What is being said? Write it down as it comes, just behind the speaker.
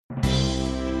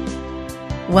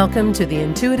Welcome to the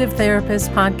Intuitive Therapist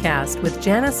Podcast with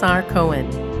Janis R. Cohen,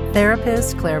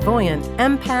 therapist, clairvoyant,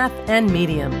 empath, and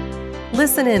medium.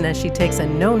 Listen in as she takes a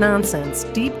no-nonsense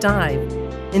deep dive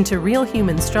into real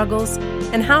human struggles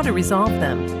and how to resolve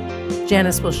them.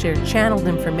 Janis will share channeled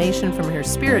information from her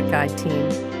spirit guide team,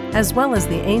 as well as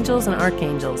the angels and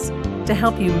archangels, to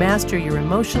help you master your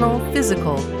emotional,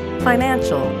 physical,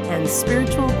 financial, and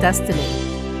spiritual destiny.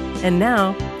 And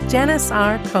now, Janis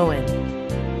R. Cohen.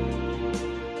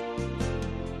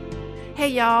 Hey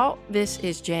y'all, this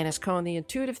is Janis Cohen, the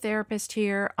Intuitive Therapist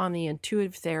here on the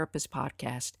Intuitive Therapist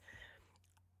Podcast.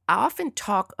 I often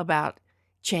talk about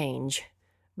change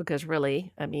because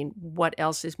really, what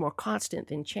else is more constant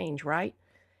than change, right?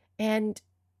 And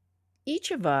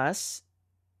each of us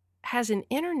has an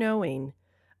inner knowing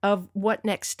of what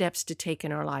next steps to take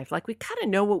in our life. Like we kind of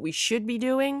know what we should be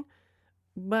doing,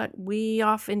 but we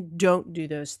often don't do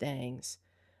those things.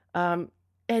 And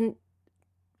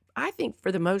I think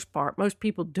for the most part, most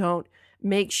people don't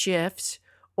make shifts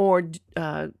or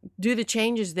do the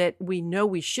changes that we know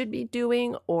we should be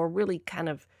doing or really kind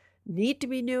of need to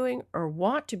be doing or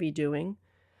want to be doing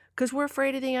because we're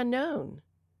afraid of the unknown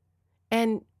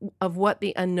and of what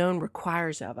the unknown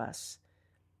requires of us.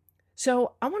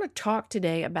 So I want to talk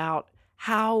today about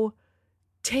how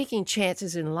taking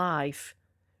chances in life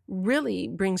really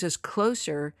brings us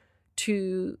closer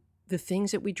to the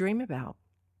things that we dream about.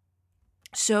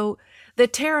 So the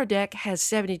tarot deck has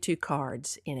 72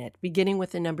 cards in it, beginning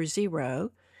with the number 0.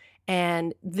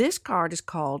 And this card is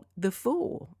called the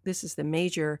Fool. This is the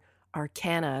major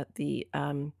arcana. The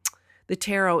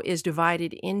tarot is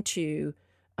divided into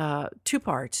two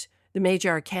parts. The major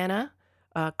arcana,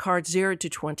 cards 0 to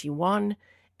 21,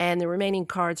 and the remaining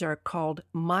cards are called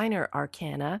minor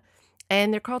arcana,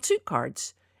 and they're called suit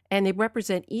cards. And they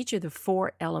represent each of the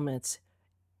 4 elements: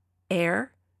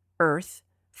 air, earth,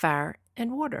 fire,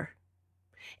 and water.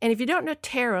 And if you don't know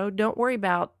tarot, don't worry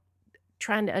about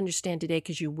trying to understand today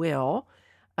because you will.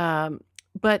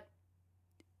 But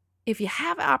if you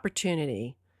have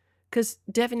opportunity, because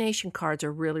divination cards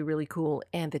are really, really cool,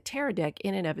 and the tarot deck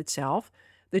in and of itself,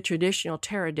 the traditional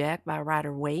tarot deck by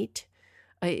Rider-Waite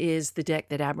is the deck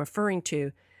that I'm referring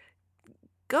to.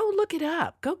 Go look it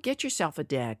up. Go get yourself a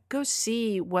deck. Go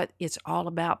see what it's all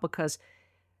about, because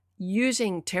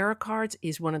using tarot cards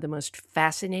is one of the most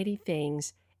fascinating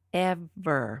things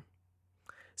ever.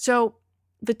 So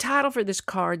the title for this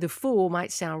card, The Fool,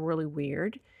 might sound really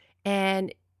weird,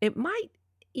 and it might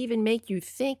even make you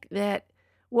think that,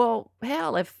 well,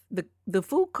 hell, if the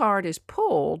Fool card is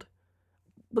pulled,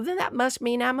 well, then that must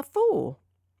mean I'm a fool.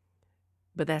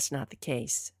 But that's not the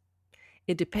case.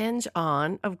 It depends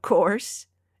on, of course,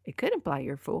 it could imply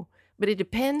you're a fool, but it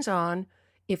depends on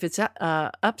if it's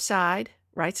upside,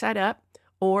 right side up,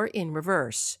 or in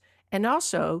reverse. And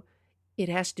also, it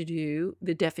has to do,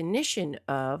 the definition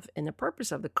of, and the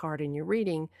purpose of the card in your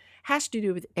reading has to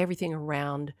do with everything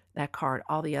around that card,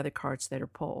 all the other cards that are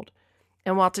pulled.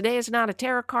 And while today is not a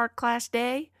tarot card class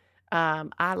day,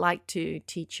 I like to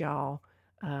teach y'all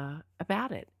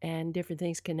about it and different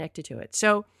things connected to it.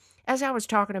 So, as I was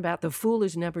talking about, the Fool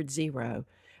is numbered 0,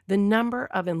 the number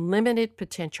of unlimited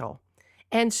potential.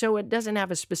 And so it doesn't have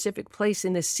a specific place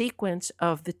in the sequence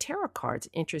of the tarot cards,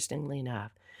 interestingly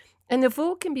enough. And the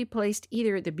Fool can be placed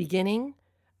either at the beginning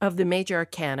of the major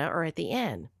arcana or at the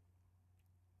end.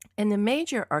 And the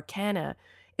major arcana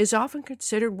is often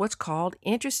considered what's called,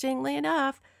 interestingly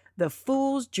enough, the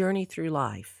Fool's journey through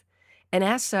life. And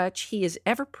as such, he is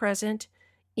ever present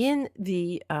in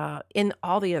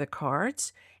all the other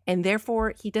cards, and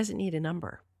therefore he doesn't need a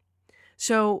number.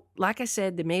 So, like I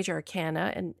said, the major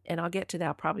arcana, and I'll get to that,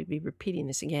 I'll probably be repeating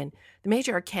this again. The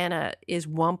major arcana is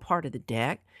one part of the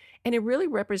deck, and it really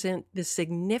represents the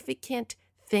significant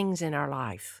things in our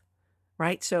life,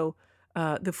 right? So,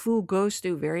 the Fool goes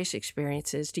through various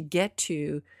experiences to get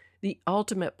to the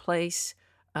ultimate place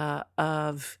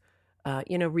of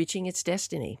reaching its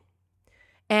destiny.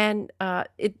 And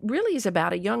it really is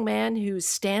about a young man who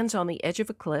stands on the edge of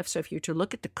a cliff. So if you're to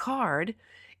look at the card,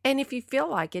 and if you feel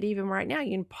like it, even right now,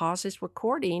 you can pause this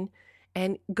recording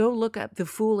and go look up the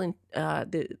Fool in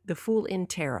the Fool in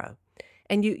Tarot,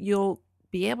 and you'll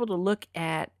be able to look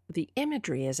at the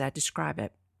imagery as I describe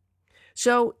it.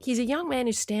 So he's a young man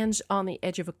who stands on the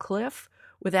edge of a cliff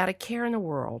without a care in the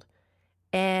world,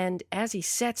 and as he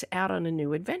sets out on a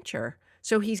new adventure,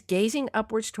 so he's gazing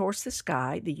upwards towards the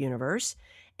sky, the universe,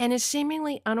 and is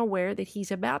seemingly unaware that he's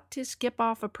about to skip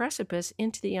off a precipice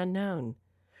into the unknown.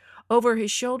 Over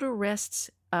his shoulder rests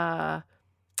a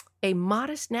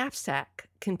modest knapsack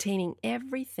containing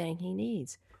everything he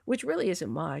needs, which really isn't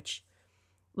much.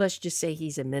 Let's just say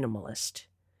he's a minimalist.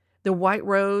 The white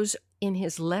rose in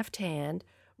his left hand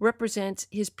represents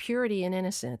his purity and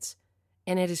innocence,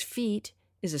 and at his feet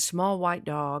is a small white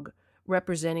dog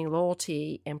representing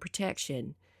loyalty and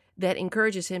protection that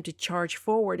encourages him to charge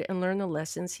forward and learn the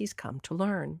lessons he's come to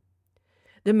learn.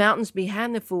 The mountains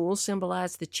behind the fool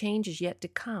symbolize the changes yet to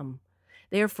come.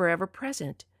 They are forever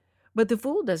present, but the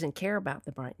fool doesn't care about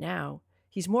them right now.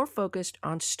 He's more focused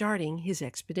on starting his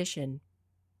expedition.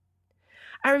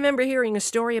 I remember hearing a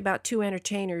story about two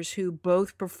entertainers who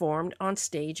both performed on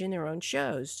stage in their own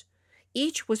shows.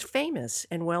 Each was famous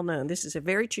and well known. This is a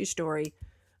very true story.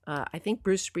 I think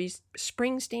Bruce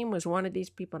Springsteen was one of these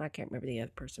people, and I can't remember the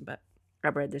other person, but I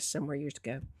read this somewhere years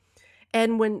ago.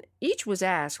 And when each was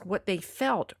asked what they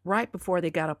felt right before they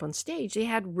got up on stage, they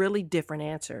had really different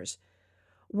answers.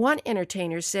 One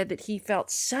entertainer said that he felt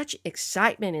such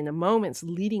excitement in the moments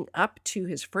leading up to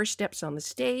his first steps on the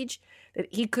stage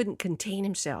that he couldn't contain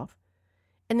himself.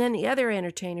 And then the other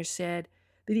entertainer said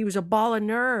that he was a ball of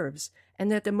nerves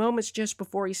and that the moments just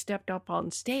before he stepped up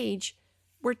on stage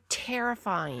were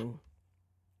terrifying.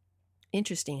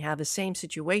 Interesting how the same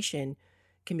situation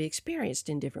can be experienced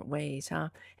in different ways, huh?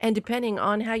 And depending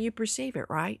on how you perceive it,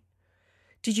 right?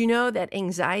 Did you know that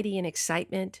anxiety and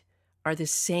excitement are the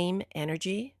same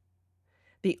energy?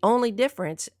 The only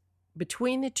difference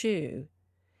between the two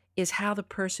is how the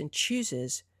person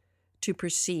chooses to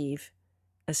perceive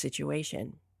a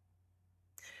situation.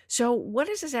 So, what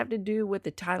does this have to do with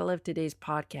the title of today's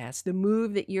podcast? The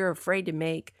move that you're afraid to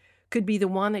make could be the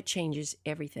one that changes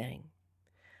everything.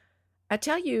 I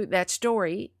tell you that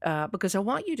story because I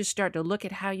want you to start to look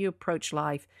at how you approach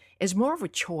life as more of a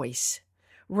choice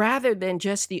rather than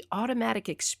just the automatic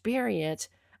experience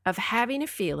of having a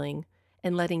feeling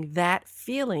and letting that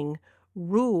feeling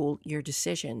rule your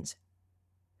decisions.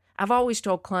 I've always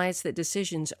told clients that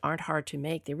decisions aren't hard to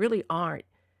make. They really aren't.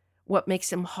 What makes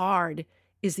them hard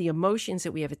is the emotions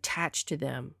that we have attached to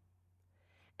them.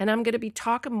 And I'm going to be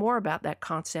talking more about that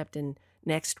concept in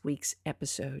next week's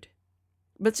episode.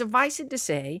 But suffice it to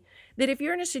say that if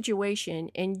you're in a situation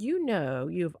and you know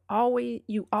you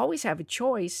always have a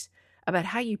choice about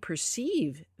how you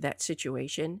perceive that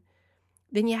situation,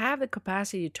 then you have the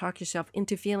capacity to talk yourself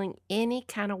into feeling any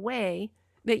kind of way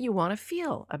that you want to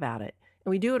feel about it.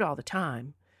 And we do it all the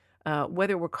time,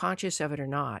 whether we're conscious of it or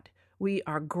not. We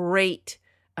are great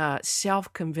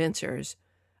self-convincers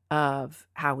of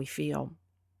how we feel.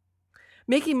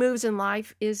 Making moves in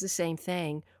life is the same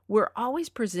thing. We're always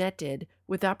presented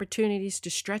with opportunities to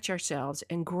stretch ourselves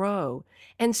and grow.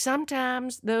 And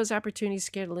sometimes those opportunities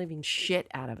scare the living shit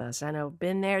out of us. I know,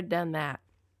 been there, done that.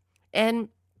 And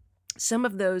some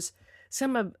of those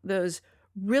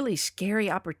really scary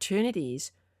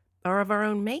opportunities are of our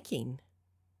own making.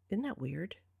 Isn't that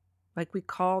weird? Like we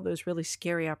call those really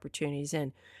scary opportunities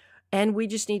in. And we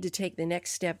just need to take the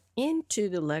next step into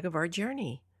the leg of our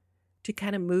journey to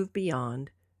kind of move beyond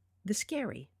the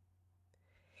scary.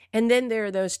 And then there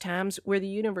are those times where the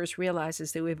universe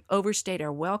realizes that we've overstayed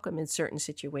our welcome in certain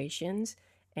situations,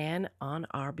 and on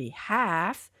our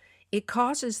behalf, it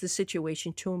causes the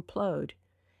situation to implode.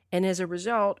 And as a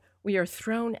result, we are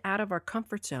thrown out of our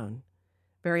comfort zone,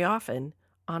 very often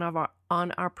on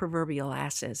our proverbial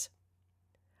asses.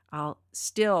 I'll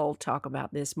still talk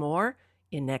about this more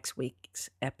in next week's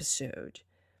episode.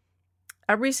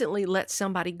 I recently let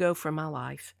somebody go from my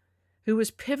life who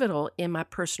was pivotal in my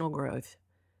personal growth.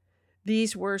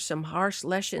 These were some harsh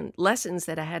lessons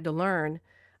that I had to learn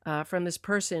from this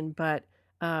person, but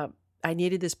I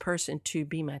needed this person to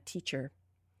be my teacher.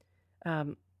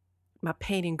 My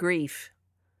pain and grief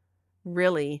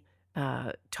really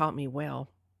taught me well.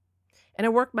 And I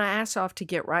worked my ass off to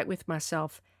get right with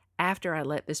myself after I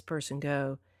let this person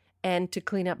go and to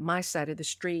clean up my side of the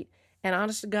street. And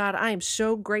honest to God, I am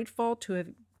so grateful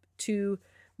to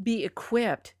be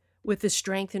equipped with the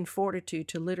strength and fortitude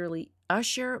to literally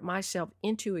usher myself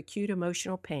into acute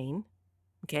emotional pain.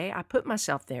 Okay, I put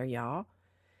myself there, y'all,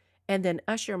 and then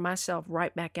usher myself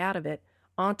right back out of it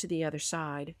onto the other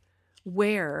side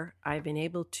where I've been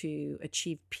able to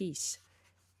achieve peace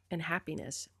and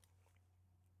happiness.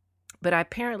 But I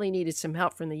apparently needed some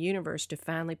help from the universe to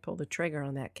finally pull the trigger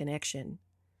on that connection.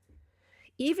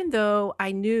 Even though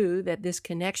I knew that this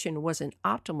connection wasn't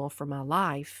optimal for my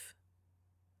life,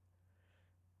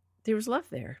 there was love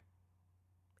there.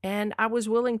 And I was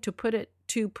willing to put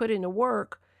in the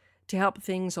work to help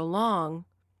things along,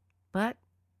 but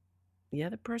the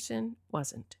other person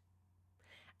wasn't.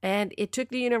 And it took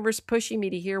the universe pushing me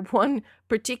to hear one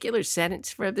particular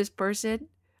sentence from this person,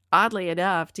 oddly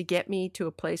enough, to get me to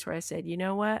a place where I said, you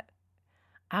know what?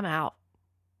 I'm out.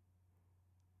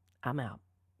 I'm out.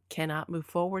 Cannot move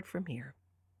forward from here.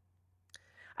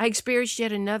 I experienced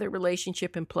yet another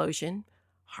relationship implosion,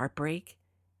 heartbreak,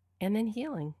 and then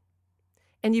healing.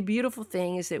 And the beautiful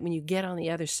thing is that when you get on the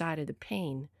other side of the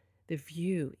pain, the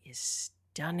view is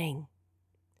stunning.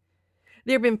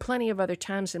 There have been plenty of other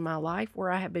times in my life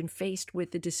where I have been faced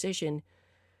with the decision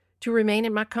to remain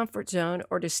in my comfort zone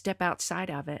or to step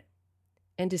outside of it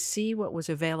and to see what was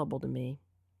available to me.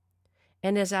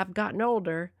 And as I've gotten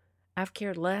older, I've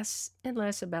cared less and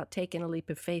less about taking a leap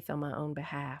of faith on my own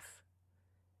behalf.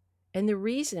 And the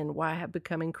reason why I have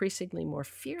become increasingly more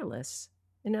fearless,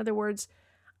 in other words,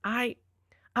 I'm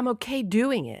okay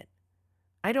doing it.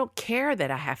 I don't care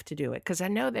that I have to do it because I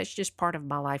know that's just part of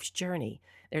my life's journey.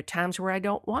 There are times where I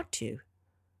don't want to.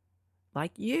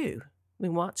 Like you. We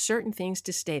want certain things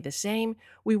to stay the same.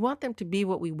 We want them to be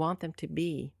what we want them to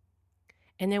be.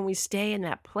 And then we stay in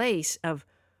that place of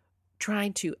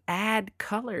trying to add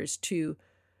colors to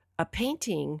a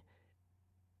painting,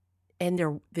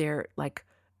 and they're like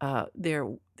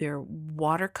they're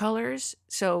watercolors,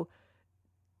 so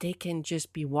they can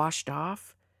just be washed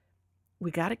off.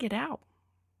 We got to get out.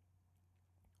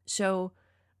 So,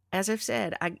 as I've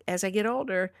said, as I get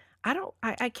older,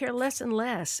 I care less and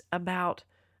less about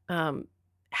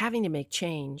having to make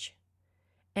change.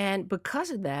 And because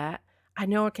of that, I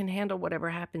know I can handle whatever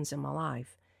happens in my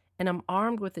life. And I'm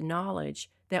armed with the knowledge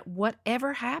that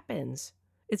whatever happens,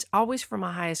 it's always for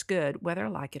my highest good, whether I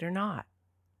like it or not.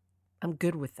 I'm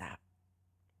good with that.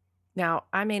 Now,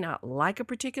 I may not like a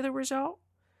particular result,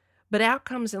 but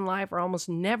outcomes in life are almost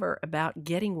never about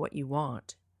getting what you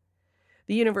want.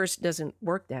 The universe doesn't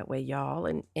work that way, y'all.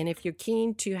 And if you're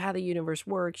keen to how the universe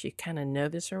works, you kind of know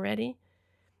this already.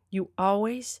 You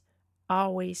always,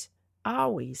 always,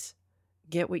 always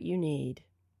get what you need,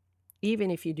 even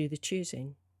if you do the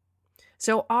choosing.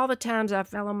 So all the times I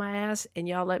fell on my ass, and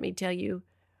y'all, let me tell you,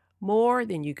 more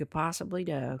than you could possibly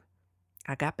know,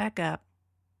 I got back up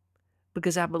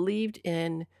because I believed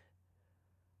in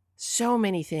so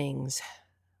many things.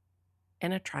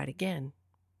 And I tried again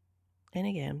and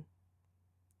again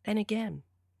and again.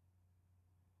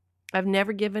 I've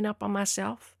never given up on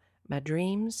myself, my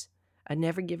dreams. I've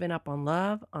never given up on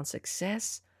love, on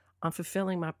success, on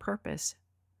fulfilling my purpose,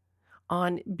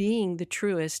 on being the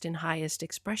truest and highest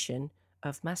expression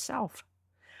of myself.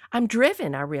 I'm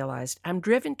driven, I realized. I'm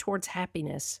driven towards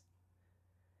happiness.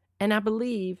 And I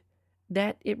believe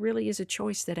that it really is a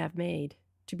choice that I've made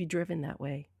to be driven that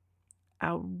way.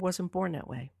 I wasn't born that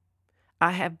way.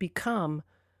 I have become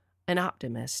an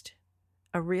optimist,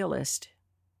 a realist,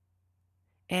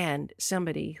 and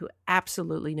somebody who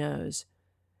absolutely knows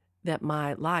that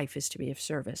my life is to be of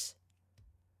service.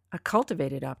 I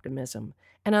cultivated optimism,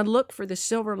 and I look for the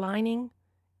silver lining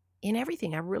in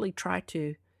everything. I really try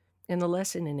to, in the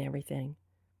lesson in everything.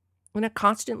 And I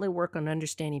constantly work on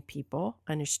understanding people,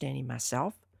 understanding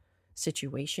myself,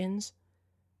 situations,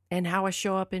 and how I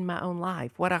show up in my own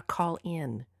life, what I call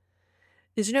in.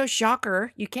 There's no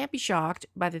shocker. You can't be shocked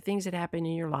by the things that happen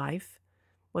in your life.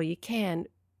 Well, you can,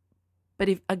 but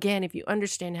if you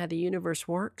understand how the universe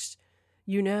works,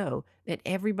 you know that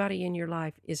everybody in your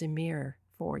life is a mirror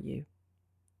for you,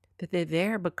 that they're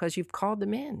there because you've called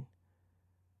them in,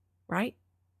 right?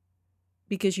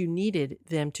 Because you needed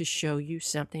them to show you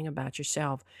something about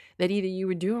yourself that either you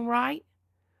were doing right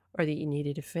or that you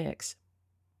needed to fix.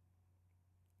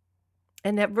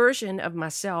 And that version of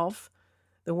myself,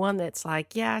 the one that's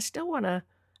like, yeah, I still want to,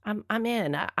 I'm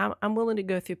in, I'm willing to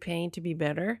go through pain to be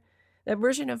better. That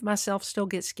version of myself still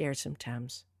gets scared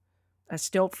sometimes. I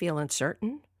still feel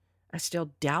uncertain. I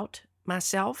still doubt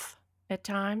myself at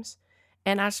times.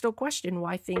 And I still question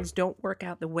why things don't work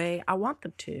out the way I want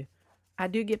them to. I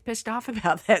do get pissed off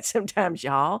about that sometimes,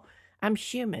 y'all. I'm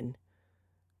human.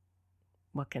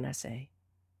 What can I say?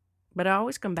 But I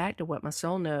always come back to what my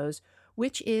soul knows,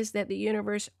 which is that the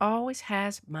universe always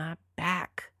has my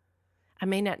back. I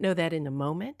may not know that in the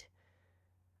moment.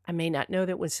 I may not know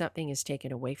that when something is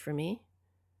taken away from me.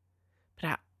 But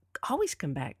I always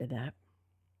come back to that.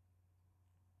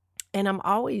 And I'm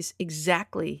always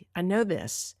I know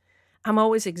this, I'm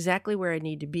always exactly where I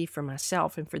need to be for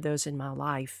myself and for those in my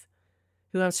life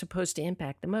who I'm supposed to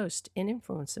impact the most and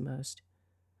influence the most.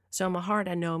 So in my heart,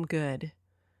 I know I'm good.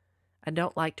 I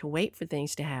don't like to wait for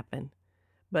things to happen.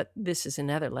 But this is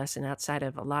another lesson outside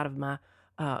of a lot of my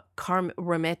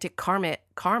romantic karma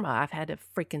I've had to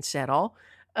freaking settle.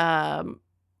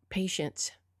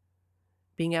 Patience,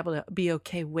 being able to be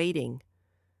okay waiting.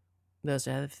 Those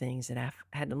are other things that I've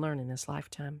had to learn in this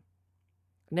lifetime.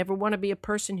 I never want to be a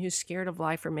person who's scared of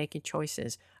life or making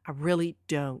choices. I really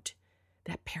don't.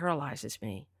 That paralyzes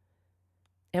me.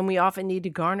 And we often need to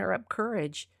garner up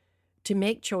courage to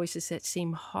make choices that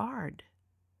seem hard.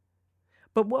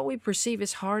 But what we perceive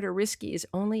as hard or risky is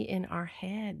only in our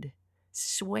head.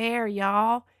 Swear,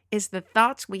 y'all, it's the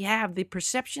thoughts we have, the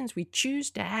perceptions we choose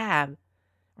to have,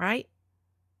 right?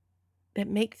 That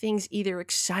make things either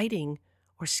exciting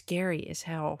or scary as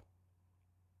hell.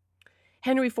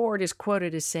 Henry Ford is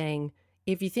quoted as saying,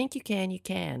 "If you think you can, you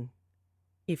can.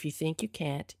 If you think you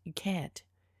can't, you can't.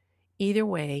 Either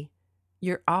way,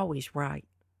 you're always right."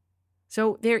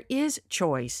 So there is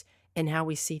choice in how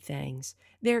we see things.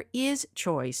 There is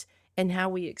choice in how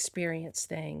we experience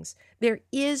things. There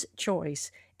is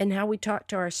choice in how we talk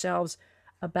to ourselves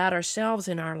about ourselves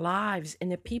and our lives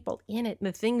and the people in it and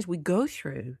the things we go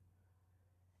through.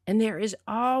 And there is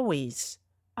always,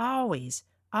 always,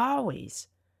 always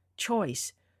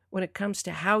choice when it comes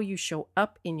to how you show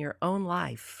up in your own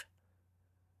life.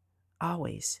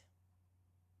 Always.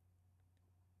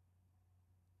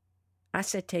 I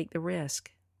said take the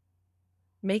risk.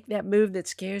 Make that move that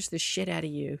scares the shit out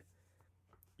of you.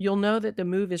 You'll know that the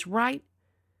move is right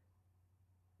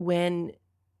when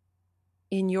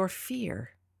in your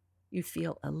fear you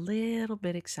feel a little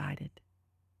bit excited,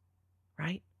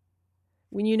 right?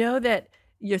 When you know that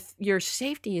your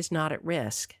safety is not at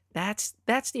risk. That's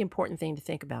the important thing to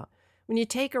think about. When you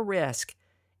take a risk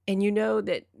and you know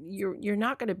that you're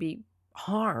not going to be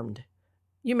harmed.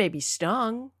 You may be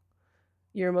stung.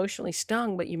 You're emotionally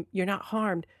stung, but you're not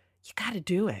harmed. You got to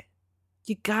do it.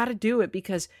 You got to do it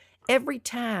because every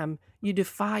time you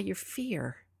defy your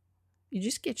fear, you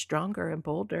just get stronger and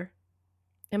bolder.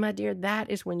 And my dear, that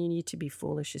is when you need to be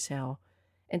foolish as hell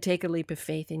and take a leap of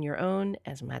faith in your own,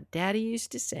 as my daddy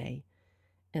used to say,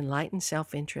 enlightened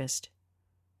self-interest.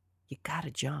 You got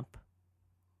to jump.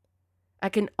 I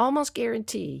can almost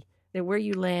guarantee that where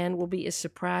you land will be as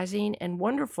surprising and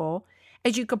wonderful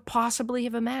as you could possibly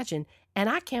have imagined. And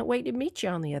I can't wait to meet you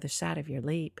on the other side of your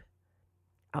leap.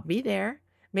 I'll be there,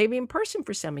 maybe in person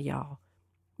for some of y'all,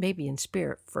 maybe in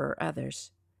spirit for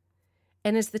others.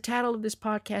 And as the title of this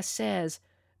podcast says,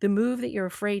 the move that you're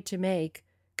afraid to make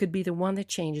could be the one that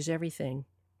changes everything.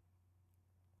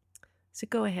 So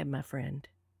go ahead, my friend.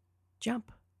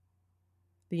 Jump.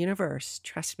 The universe,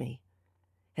 trust me,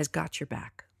 has got your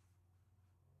back.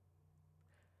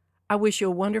 I wish you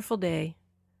a wonderful day,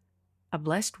 a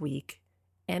blessed week,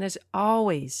 and as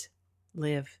always,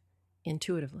 live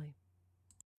intuitively.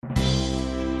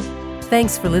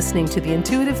 Thanks for listening to The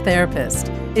Intuitive Therapist.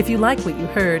 If you like what you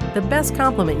heard, the best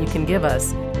compliment you can give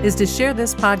us is to share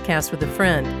this podcast with a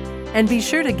friend. And be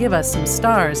sure to give us some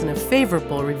stars and a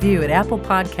favorable review at Apple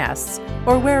Podcasts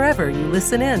or wherever you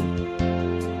listen in.